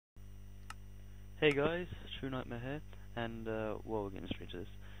Hey guys, True Nightmare here, and well, we're getting straight to this.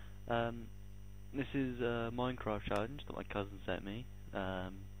 This is a Minecraft challenge that my cousin sent me.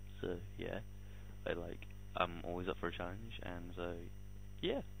 So yeah, I'm always up for a challenge, and so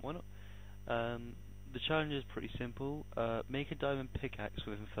yeah, why not? The challenge is pretty simple. Make a diamond pickaxe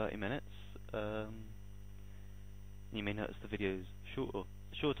within 30 minutes. You may notice the video is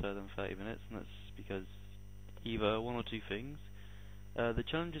shorter than 30 minutes, and that's because either one or two things. The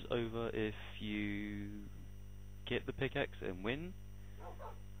challenge is over if you get the pickaxe and win,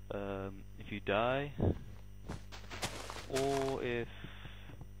 if you die, or if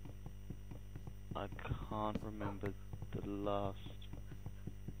I can't remember the last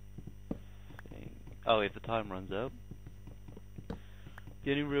thing. Oh, if the time runs out.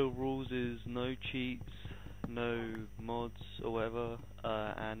 The only real rules is no cheats, no mods or whatever,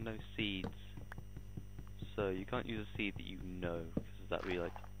 and no seeds. So you can't use a seed that you know, because that would be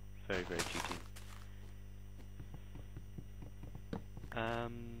like very, very cheating.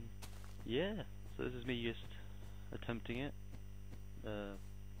 Yeah, so this is me just attempting it.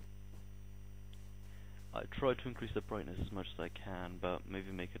 I tried to increase the brightness as much as I can, but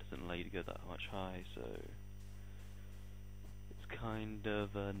maybe Maker doesn't allow you to go that much high, so it's kind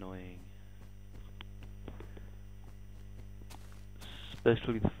of annoying.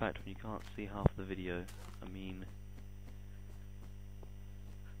 Especially the fact when you can't see half the video. I mean,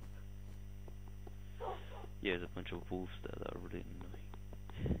 yeah, there's a bunch of wolves there that are really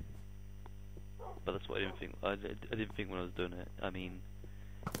annoying. But that's what I didn't think. I didn't think when I was doing it. I mean,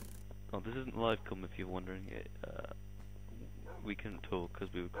 oh, this isn't live com if you're wondering. We couldn't talk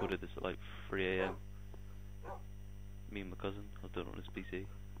because we recorded this at like 3 AM. Me and my cousin. I was doing it on his PC.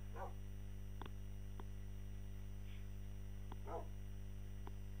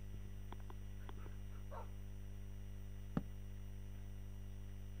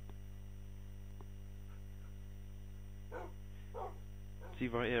 See,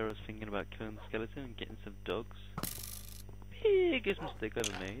 right here I was thinking about killing the skeleton and getting some dogs. Biggest mistake I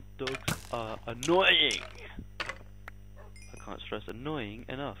ever made. Dogs are annoying! I can't stress annoying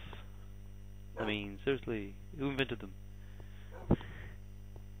enough. I mean, seriously, who invented them? I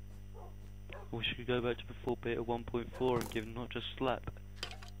wish we could go back to before beta 1.4 and give them not just slap.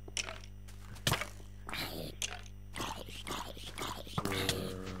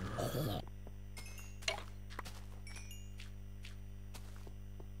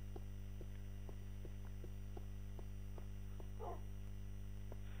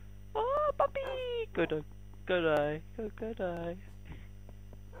 Oh, puppy! Go die. Go die. Go die.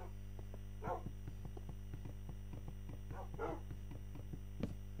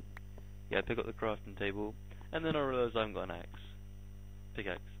 Yeah, I pick up the crafting table, and then I realise I haven't got an axe.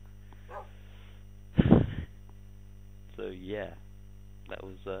 Pickaxe. So yeah, that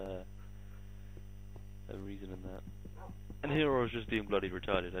was a reason in that. And here I was just being bloody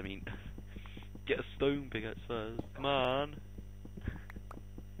retarded. I mean, get a stone pickaxe first. Come on.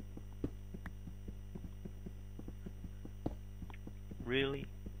 Really?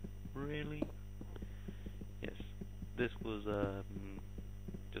 Really? Yes. This was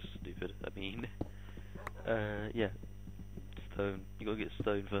just stupid. I mean, yeah. Stone. You gotta get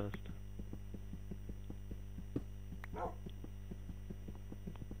stone first.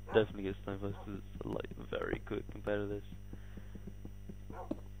 Definitely get stone first because it's like very quick compared to this.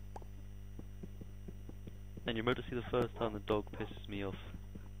 And you're about to see the first time the dog pisses me off.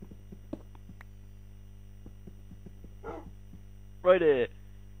 Right here!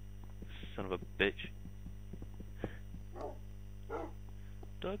 Son of a bitch.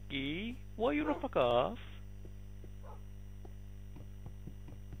 Doggy, why you not fuck off?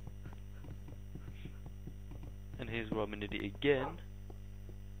 And here's where I'm an idiot again.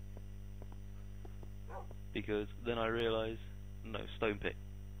 Because then I realise, no, stone pick.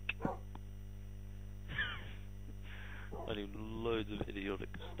 I do loads of idiotic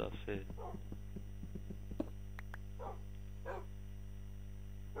stuff here.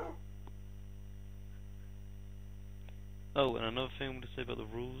 Oh, and another thing I want to say about the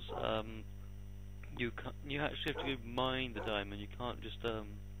rules, you actually have to go mine the diamond. You can't just go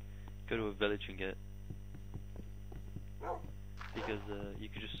to a village and get it, because you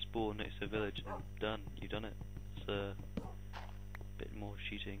could just spawn next to a village and done. You've done it. It's a bit more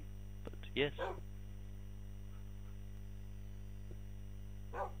cheating, but yes.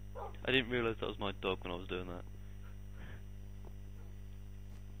 I didn't realise that was my dog when I was doing that.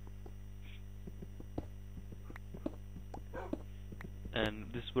 And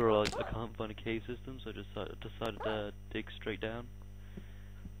this is where I can't find a cave system, so I decided to dig straight down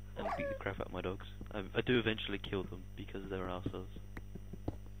and beat the crap out of my dogs. I do eventually kill them because they're assholes.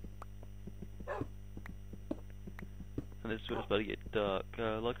 and it's about to get dark.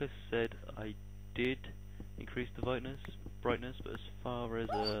 Like I said, I did increase the brightness, but as far as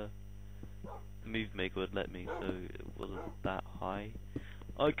the move maker would let me, so it wasn't that high.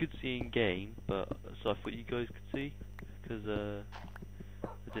 I could see in game, but so I thought you guys could see, because I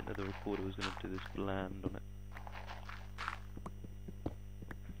didn't know the recorder was going to do this bland on it.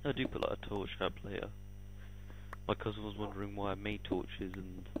 I do put like a torch up later. My cousin was wondering why I made torches,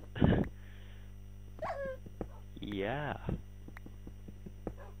 and yeah.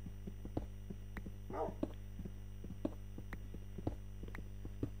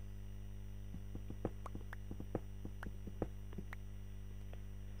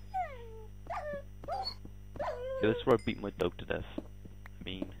 Yeah, that's where I beat my dog to death. I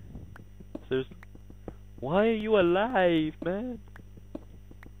mean, seriously? Why are you alive, man?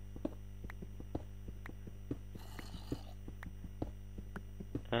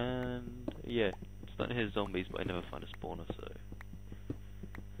 And yeah, it's starting to hit zombies, but I never find a spawner, so.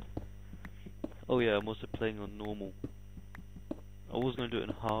 Oh yeah, I'm also playing on normal. I was going to do it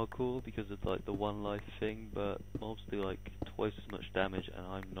in hardcore because of like the one life thing, but mobs do like twice as much damage, and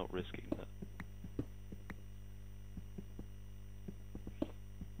I'm not risking that.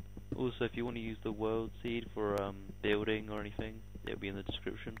 Also, if you want to use the world seed for building or anything, it'll be in the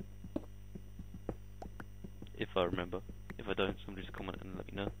description. If I remember. If I don't, somebody just comment and let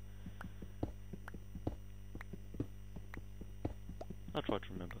me know. I'll try to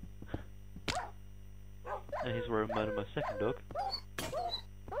remember. And here's where I murdered my second dog.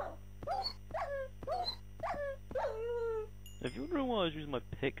 If you're wondering why I was using my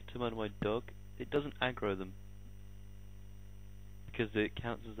pick to murder my dog, it doesn't aggro them. Because it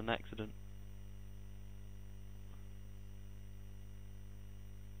counts as an accident.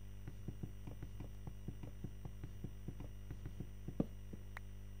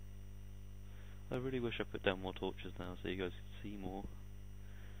 I really wish I put down more torches now so you guys could see more.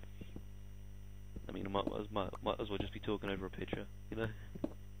 I mean, I might as well just be talking over a picture, you know?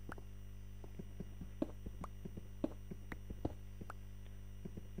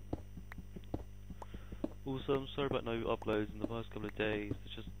 Also, I'm sorry about no uploads in the past couple of days.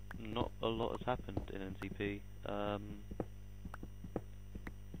 There's just not a lot has happened in NCP.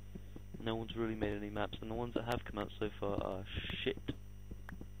 No one's really made any maps, and the ones that have come out so far are shit.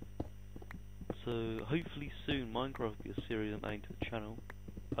 So hopefully soon Minecraft will be a series I'm adding to the channel,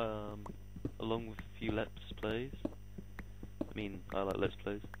 along with a few Let's Plays. I mean, I like Let's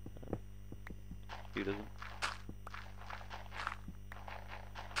Plays. Who doesn't?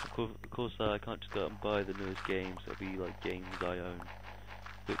 Of course, I can't just go out and buy the newest games. It'll be like games I own,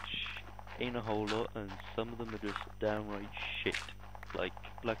 which ain't a whole lot, and some of them are just downright shit, like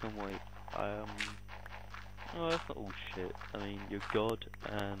Black and White. Oh, that's not all shit. I mean, you're God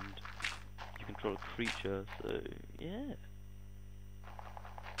and you control a creature, so yeah.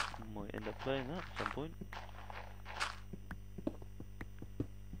 Might end up playing that at some point.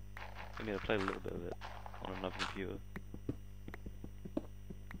 I mean, I played a little bit of it on another computer.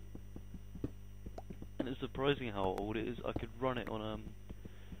 And it's surprising how old it is. I could run it on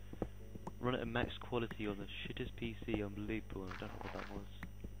at max quality on the shittest PC, unbelievable, and I don't know what that was.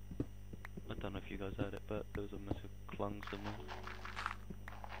 I don't know if you guys heard it, but there was a massive clung somewhere.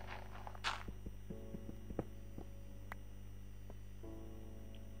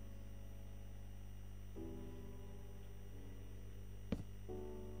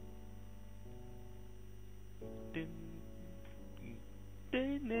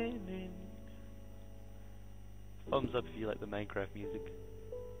 Thumbs up if you like the Minecraft music.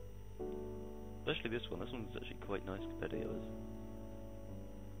 Especially this one. This one's actually quite nice compared to the others.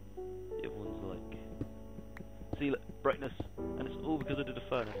 The other ones are like... See, look, brightness. And it's all because I did a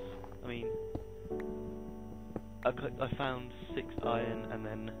furnace. I mean... I found 6 iron and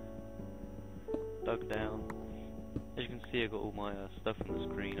then... dug down. As you can see, I got all my stuff on the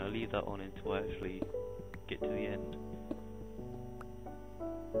screen. I leave that on until I actually get to the end.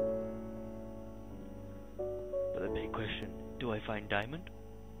 But the big question, do I find diamond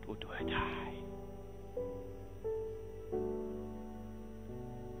or do I die?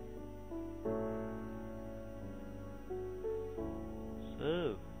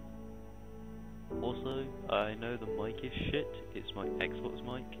 So, also, I know the mic is shit. It's my Xbox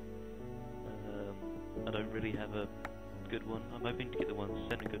mic. I don't really have a good one. I'm hoping to get the one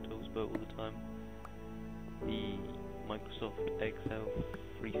Seneca talks about all the time. The Microsoft Excel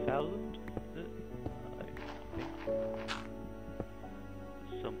 3000, is it? I think.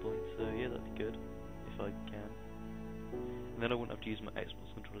 At some point, so yeah, that'd be good, if I can. And then I won't have to use my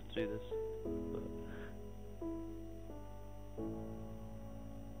Xbox controller to do this. But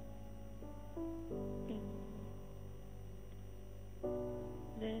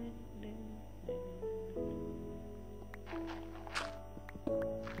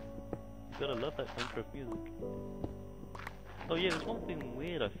love that Minecraft music. Oh yeah, there's one thing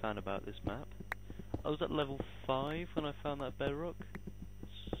weird I found about this map. I was at level 5 when I found that bedrock.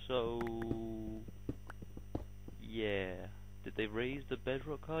 So... yeah. Did they raise the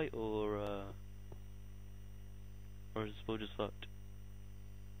bedrock height, or is the spawn just fucked?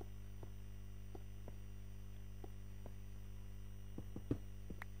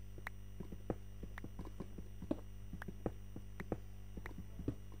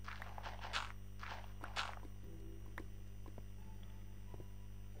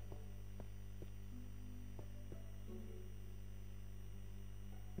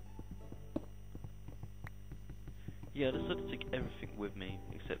 Yeah, I decided to take everything with me,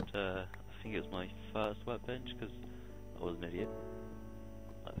 except I think it was my first workbench, because I was an idiot.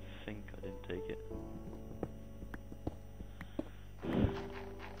 I think I didn't take it.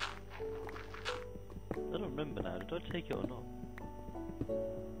 I don't remember now, did I take it or not?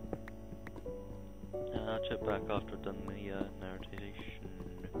 I'll check back after I've done the narrating.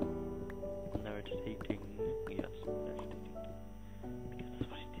 Yes, narrating. Because that's what it is.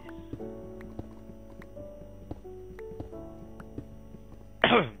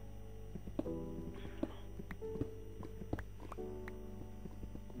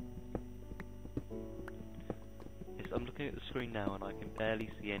 Yes, I'm looking at the screen now and I can barely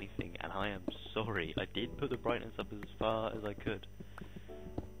see anything, and I am sorry. I did put the brightness up as far as I could.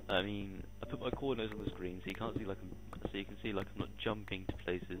 I mean, I put my coordinates on the screen so you can't see like you can see like I'm not jumping to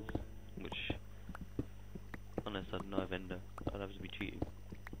places, which, unless I didn't have ender, I'd have to be cheating.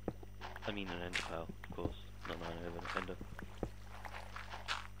 I mean an ender pal, of course, not an ender.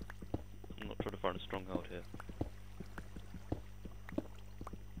 I'm not trying to find a stronghold here.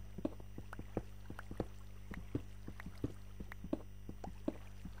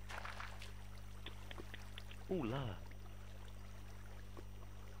 Ooh la.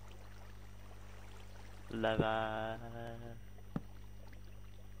 Lava.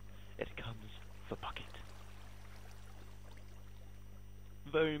 It comes for bucket.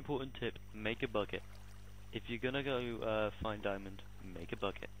 Very important tip, make a bucket. If you're gonna go find diamond, make a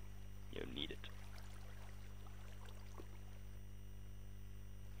bucket. You'll need it.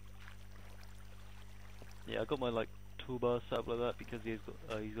 Yeah, I got my like toolbar set up like that because he's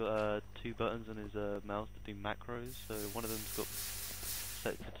got 2 buttons on his mouse that do macros. So one of them's got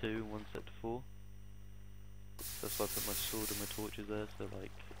set to 2 and one set to 4. That's why I put my sword and my torches there, so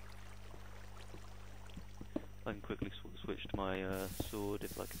like I can quickly switch to my sword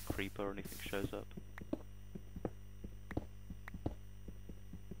if like a creeper or anything shows up.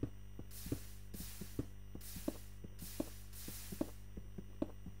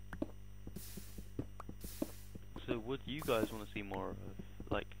 So what do you guys want to see more of?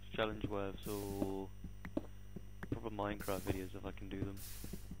 Like challenge waves or proper Minecraft videos if I can do them?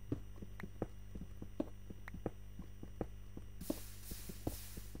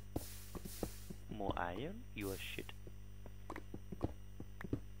 More iron? You are shit.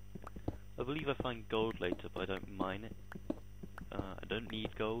 I believe I find gold later, but I don't mine it. I don't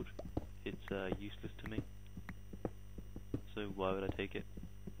need gold. It's useless to me. So why would I take it?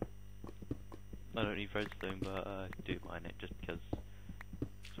 I don't need redstone, but I do mine it just because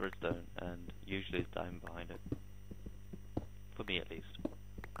it's redstone, and usually it's diamond behind it. For me, at least.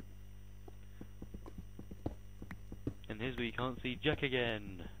 And here's where you can't see Jack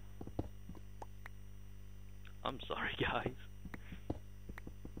again. I'm sorry, guys.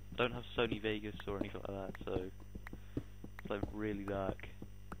 I don't have Sony Vegas or anything like that, so it's like really dark.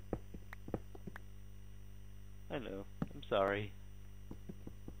 I know. I'm sorry.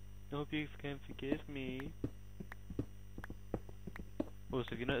 I hope you can forgive me. Also,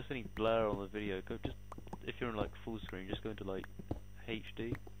 if you notice any blur on the video, go just if you're on like full screen, just go into like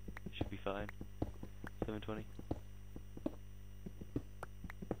HD. It should be fine. 720.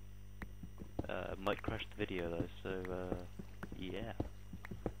 Might crash the video though, so yeah.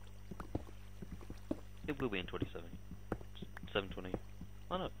 It will be in 27. 720.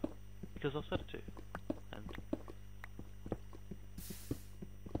 Oh no, because I've set it to. And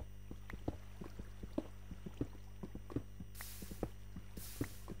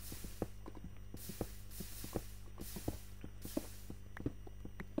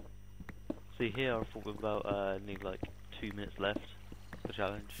see here, I thought we're about need like 2 minutes left for the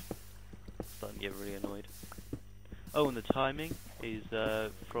challenge. Starting to get really annoyed. Oh, and the timing is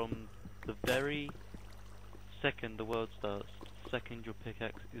from the very second the world starts, second your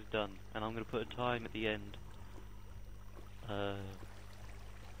pickaxe is done, and I'm going to put a time at the end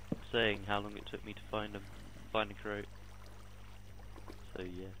saying how long it took me to find them, find and create. So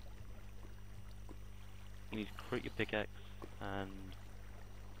yeah, you need to create your pickaxe, and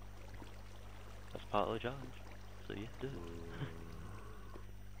part of the challenge. So yeah, do it.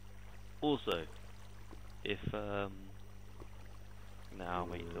 Also, if I'll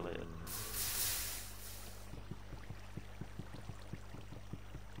wait till later.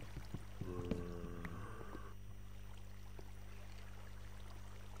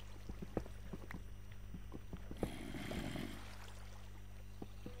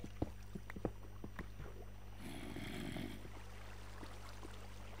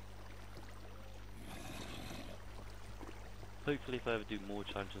 Hopefully if I ever do more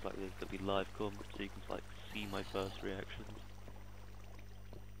challenges like this, there'll be live comments so you can like see my first reactions.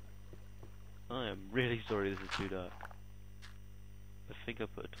 I am really sorry this is too dark. I think I'll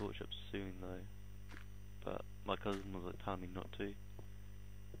put a torch up soon though, but my cousin was like telling me not to.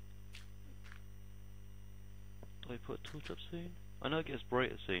 Do I put a torch up soon? I know it gets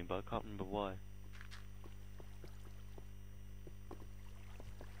brighter soon, but I can't remember why.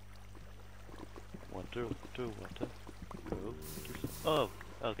 Water, water, water. Oh,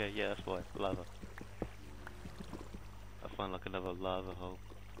 okay, yeah, that's why. Lava. I find like another lava hole.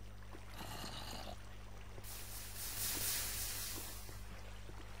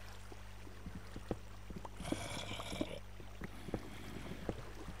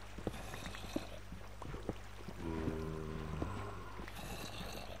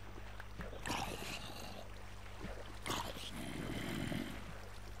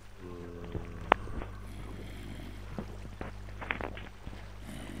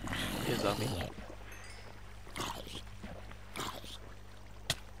 Here's zombie.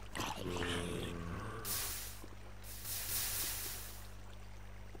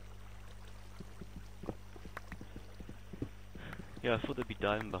 Yeah, I thought there'd be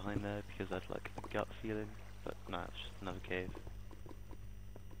diamond behind there because I'd like a gut feeling, but nah, it's just another cave.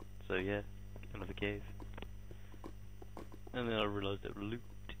 So yeah, another cave. And then I realised it was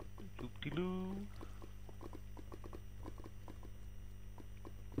loop-de-loo.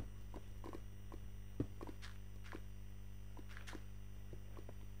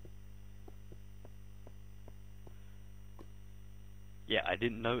 Yeah, I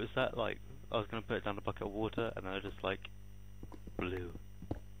didn't notice that, like, I was gonna put it down a bucket of water, and then I just, like, blew.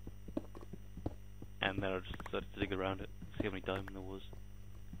 And then I just decided to dig around it, see how many diamond there was.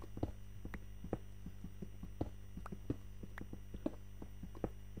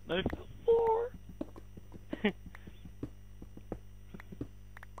 No, 4!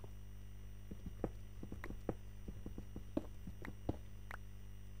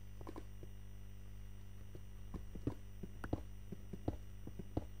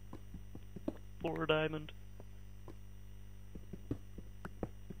 For a diamond.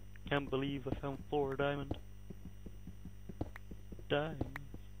 Can't believe I found 4 diamond. Diamonds,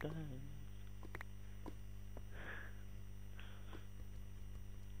 diamonds.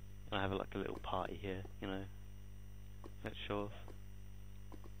 And I have like a little party here, you know. Let's show off.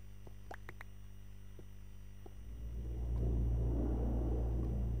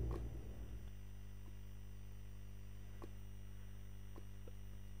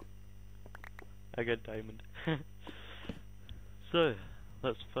 I got diamond. So,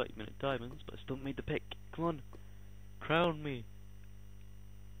 that's 30-minute diamonds, but I still made the pick. Come on, crown me.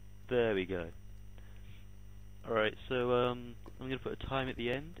 There we go. Alright, so I'm gonna put a time at the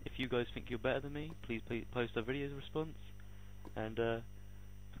end. If you guys think you're better than me, please post a video response. And look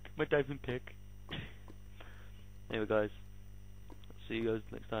at my diamond pick. Anyway guys, see you guys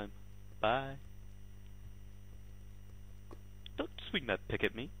next time. Bye. Don't swing that pick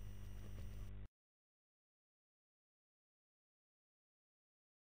at me.